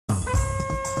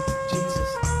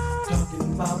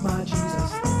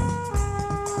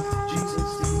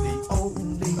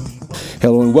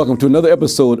Hello and welcome to another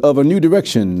episode of A New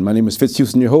Direction. My name is Fitz,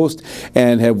 your host,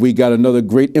 and have we got another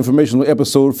great informational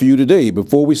episode for you today.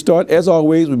 Before we start, as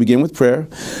always, we begin with prayer.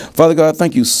 Father God,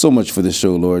 thank you so much for this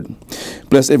show, Lord.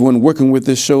 Bless everyone working with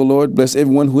this show, Lord. Bless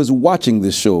everyone who is watching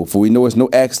this show, for we know it's no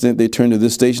accident they turn to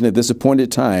this station at this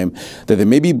appointed time, that they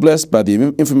may be blessed by the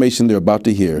information they're about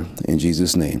to hear. In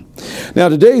Jesus' name. Now,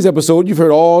 today's episode, you've heard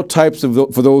all types of,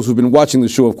 for those who've been watching the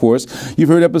show, of course, you've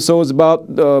heard episodes about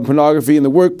pornography in the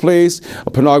workplace,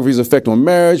 pornography's effect on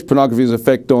marriage, pornography's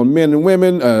effect on men and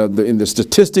women, in the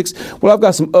statistics. Well, I've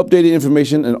got some updated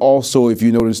information, and also, if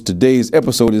you notice, today's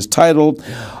episode is titled,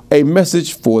 A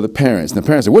Message for the Parents. Now,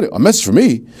 parents say, what, a message for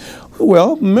me?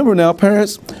 Well, remember now,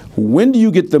 parents, when do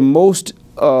you get the most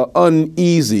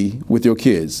uneasy with your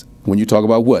kids? When you talk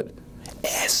about what?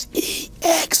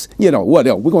 S-E-X. You know, what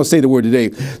else? We're going to say the word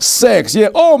today. Sex. Yeah.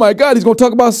 Oh, my God, he's going to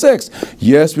talk about sex.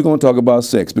 Yes, we're going to talk about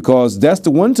sex because that's the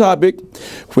one topic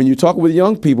when you talk with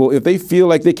young people, if they feel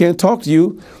like they can't talk to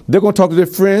you, they're going to talk to their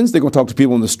friends. They're going to talk to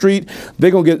people on the street.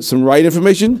 They're going to get some right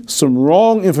information, some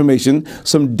wrong information,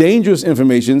 some dangerous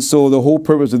information. So the whole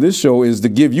purpose of this show is to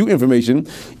give you information.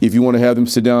 If you want to have them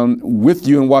sit down with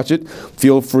you and watch it,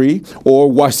 feel free,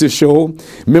 or watch this show,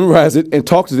 memorize it, and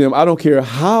talk to them. I don't care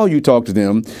how you talk to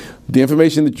them. The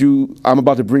information that I'm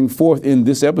about to bring forth in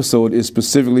this episode is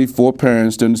specifically for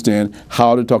parents to understand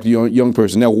how to talk to your young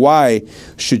person. Now, why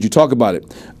should you talk about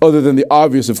it? Other than the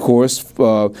obvious, of course,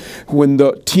 when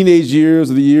the teenage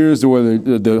years are the years where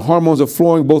the hormones are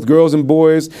flowing, both girls and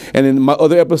boys, and in my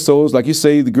other episodes, like you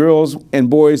say, the girls and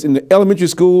boys in the elementary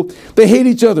school, they hate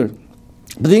each other.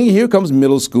 But then here comes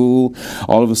middle school.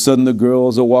 All of a sudden, the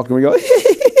girls are walking around going,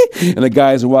 and the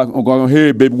guys are going,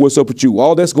 hey, baby, what's up with you?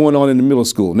 All that's going on in the middle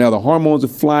school. Now, the hormones are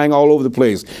flying all over the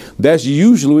place. That's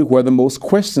usually where the most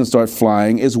questions start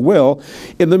flying as well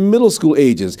in the middle school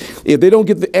ages. If they don't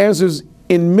get the answers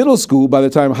in middle school, by the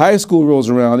time high school rolls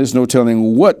around, there's no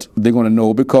telling what they're going to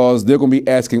know because they're going to be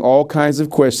asking all kinds of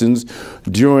questions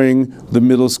during the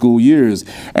middle school years.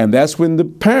 And that's when the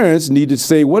parents need to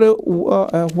say, what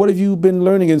have you been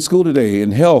learning in school today,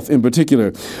 in health in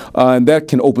particular? And that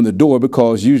can open the door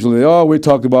because usually, they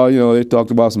talked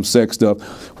about some sex stuff.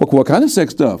 What kind of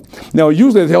sex stuff? Now,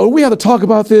 usually they say, we have to talk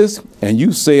about this. And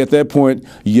you say at that point,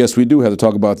 yes, we do have to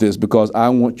talk about this because I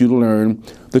want you to learn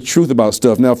the truth about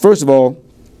stuff. Now, first of all,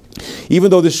 even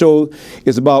though this show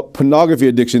is about pornography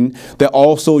addiction, that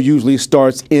also usually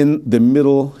starts in the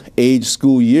middle age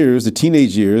school years, the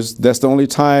teenage years. That's the only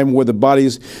time where the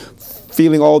body's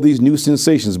feeling all these new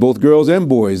sensations, both girls and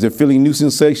boys. They're feeling new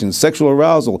sensations, sexual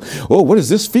arousal. Oh, what is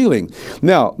this feeling?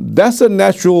 Now, that's a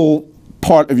natural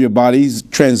part of your body's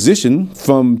transition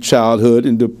from childhood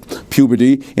into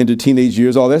puberty, into teenage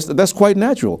years, all that's quite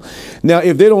natural. Now,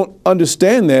 if they don't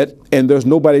understand that and there's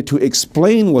nobody to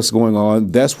explain what's going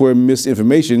on, that's where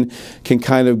misinformation can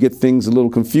kind of get things a little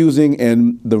confusing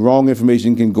and the wrong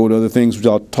information can go to other things, which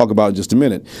I'll talk about in just a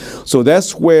minute. So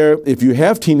that's where, if you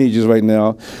have teenagers right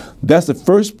now, that's the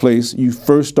first place you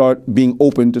first start being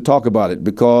open to talk about it,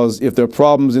 because if there are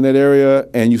problems in that area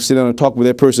and you sit down and talk with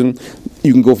that person,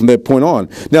 you can go from that point on.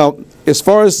 Now, as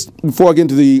far as, before I get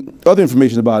into the other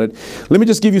information about it, let me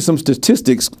just give you some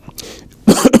statistics,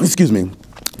 excuse me,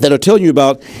 that'll tell you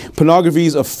about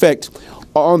pornography's effect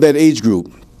on that age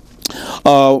group.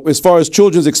 As far as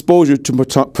children's exposure to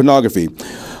pornography,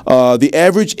 the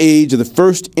average age of the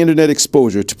first internet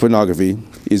exposure to pornography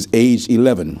is age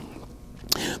 11.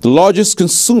 The largest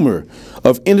consumer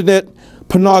of internet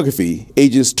pornography,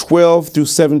 ages 12 through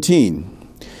 17.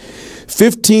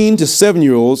 15 to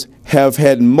 7-year-olds have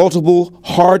had multiple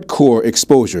hardcore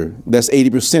exposure. That's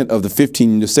 80% of the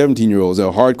 15 to 17-year-olds.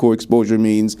 Hardcore exposure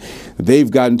means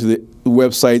they've gotten to the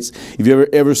websites. If you've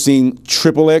ever seen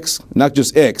XXX, not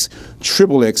just X,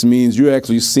 XXX means you're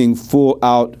actually seeing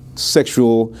full-out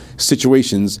sexual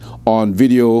situations on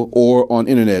video or on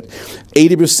internet.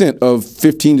 80% of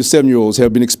 15 to 7-year-olds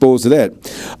have been exposed to that.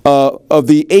 Of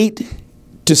the 8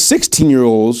 to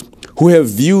 16-year-olds who have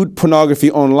viewed pornography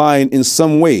online in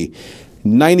some way,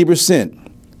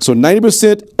 90%. So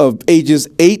 90% of ages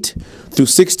 8 through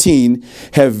 16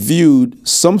 have viewed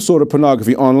some sort of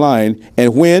pornography online.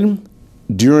 And when?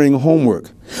 During homework.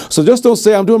 So just don't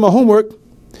say, I'm doing my homework.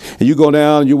 And you go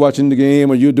down, you're watching the game,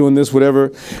 or you're doing this,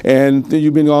 whatever, and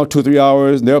you've been gone 2 or 3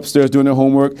 hours, and they're upstairs doing their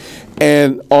homework.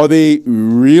 And are they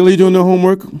really doing their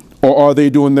homework, or are they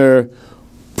doing their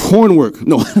porn work?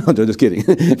 No, I'm just kidding.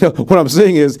 No, what I'm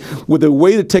saying is, with the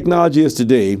way the technology is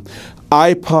today,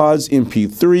 iPods,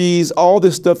 MP3s, all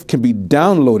this stuff can be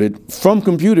downloaded from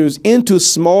computers into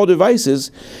small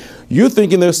devices. You're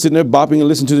thinking they're sitting there bopping and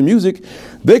listening to the music.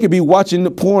 They could be watching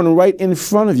the porn right in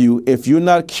front of you if you're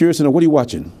not curious enough. What are you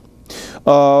watching?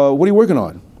 What are you working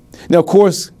on? Now, of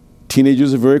course,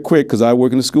 teenagers are very quick because I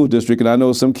work in the school district, and I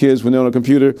know some kids, when they're on a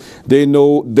computer, they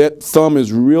know that thumb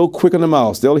is real quick on the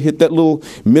mouse. They'll hit that little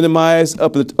minimize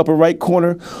up at the upper right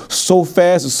corner so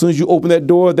fast. As soon as you open that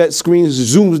door, that screen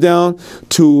zooms down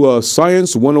to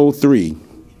Science 103.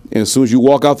 And as soon as you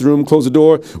walk out the room, close the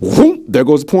door, whoop, there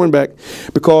goes the porn back.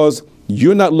 Because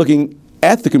you're not looking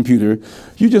at the computer,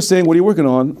 you're just saying, what are you working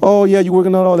on? Oh, yeah, you're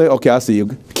working on all that. Okay, I see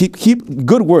you. Keep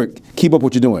good work. Keep up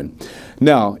what you're doing.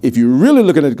 Now, if you're really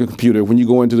looking at the computer when you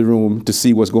go into the room to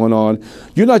see what's going on,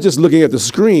 you're not just looking at the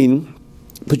screen,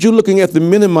 but you're looking at the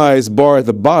minimize bar at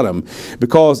the bottom,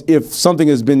 because if something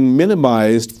has been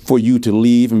minimized for you to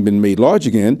leave and been made large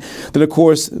again, then of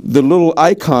course the little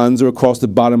icons are across the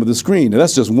bottom of the screen. And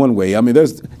that's just one way. I mean,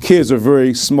 kids are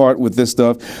very smart with this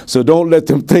stuff, so don't let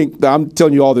them think that I'm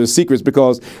telling you all their secrets,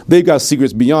 because they've got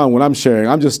secrets beyond what I'm sharing.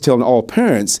 I'm just telling all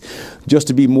parents just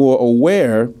to be more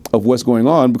aware of what's going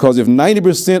on, because if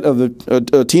 90% of the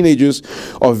teenagers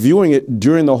are viewing it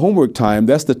during the homework time,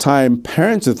 that's the time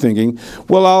parents are thinking,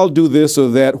 well, I'll do this or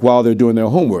that while they're doing their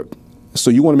homework. So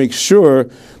you want to make sure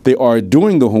they are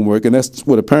doing the homework, and that's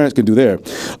what a parent can do there.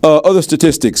 Other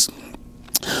statistics.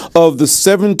 Of the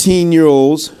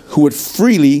 17-year-olds who would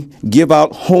freely give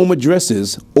out home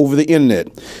addresses over the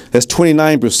internet, that's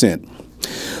 29%.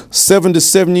 7 to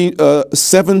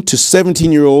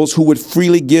 17-year-olds who would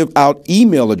freely give out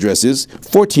email addresses,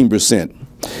 14%.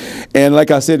 And like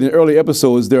I said in earlier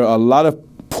episodes, there are a lot of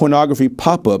pornography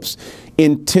pop-ups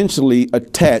intentionally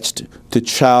attached to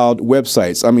child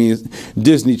websites. I mean,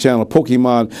 Disney Channel,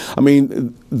 Pokemon. I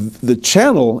mean, the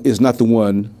channel is not the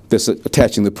one that's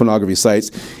attaching the pornography sites.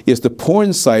 It's the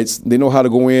porn sites. They know how to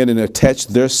go in and attach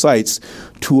their sites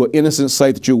to an innocent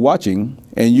site that you're watching,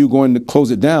 and you're going to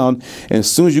close it down. And as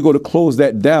soon as you go to close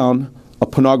that down, a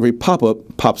pornography pop-up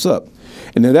pops up.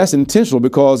 And then that's intentional,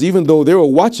 because even though they were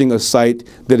watching a site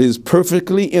that is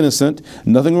perfectly innocent,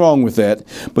 nothing wrong with that,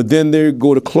 but then they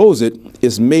go to close it,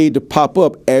 it's made to pop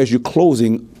up as you're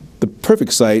closing the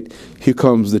perfect site. Here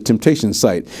comes the temptation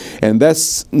site. And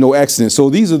that's no accident. So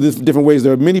these are the different ways.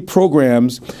 There are many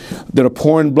programs that are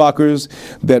porn blockers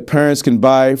that parents can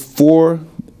buy for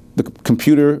the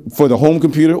computer, for the home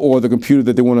computer or the computer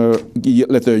that they want to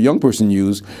let their young person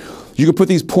use. You can put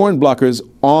these porn blockers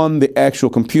on the actual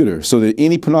computer so that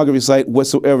any pornography site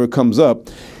whatsoever comes up,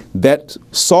 that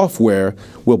software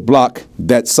will block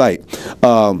that site.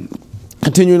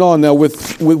 Continuing on now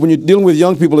with when you're dealing with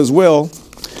young people as well,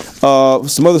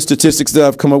 some other statistics that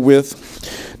I've come up with.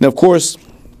 Now, of course,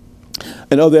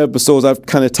 in other episodes, I've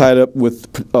kind of tied up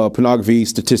with pornography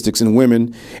statistics in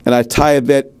women, and I tied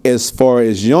that as far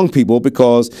as young people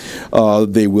because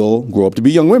they will grow up to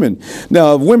be young women.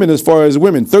 Now, women, as far as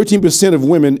women, 13% of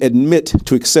women admit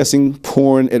to accessing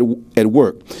porn at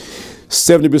work.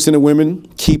 70% of women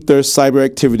keep their cyber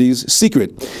activities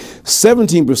secret.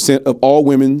 17% of all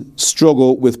women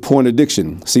struggle with porn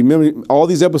addiction. See, remember, all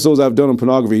these episodes I've done on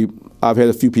pornography, I've had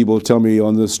a few people tell me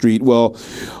on the street, well,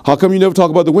 how come you never talk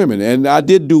about the women? And I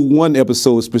did do one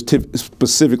episode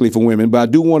specifically for women, but I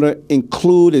do want to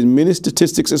include as many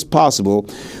statistics as possible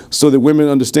so that women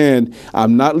understand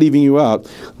I'm not leaving you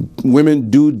out. Women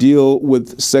do deal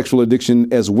with sexual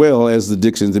addiction as well as the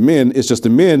addictions of men. It's just the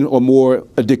men are more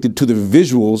addicted to the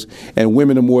visuals and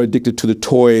women are more addicted to the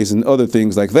toys and other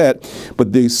things like that.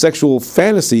 But the sexual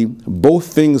fantasy, both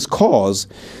things cause,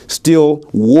 still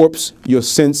warps your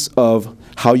sense of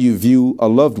how you view a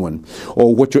loved one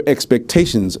or what your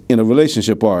expectations in a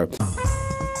relationship are. Jesus,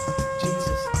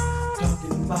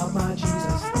 talking about my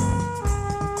Jesus.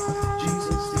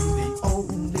 Jesus is the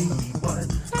only one.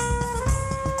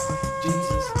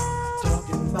 Jesus,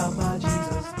 talking about my Jesus.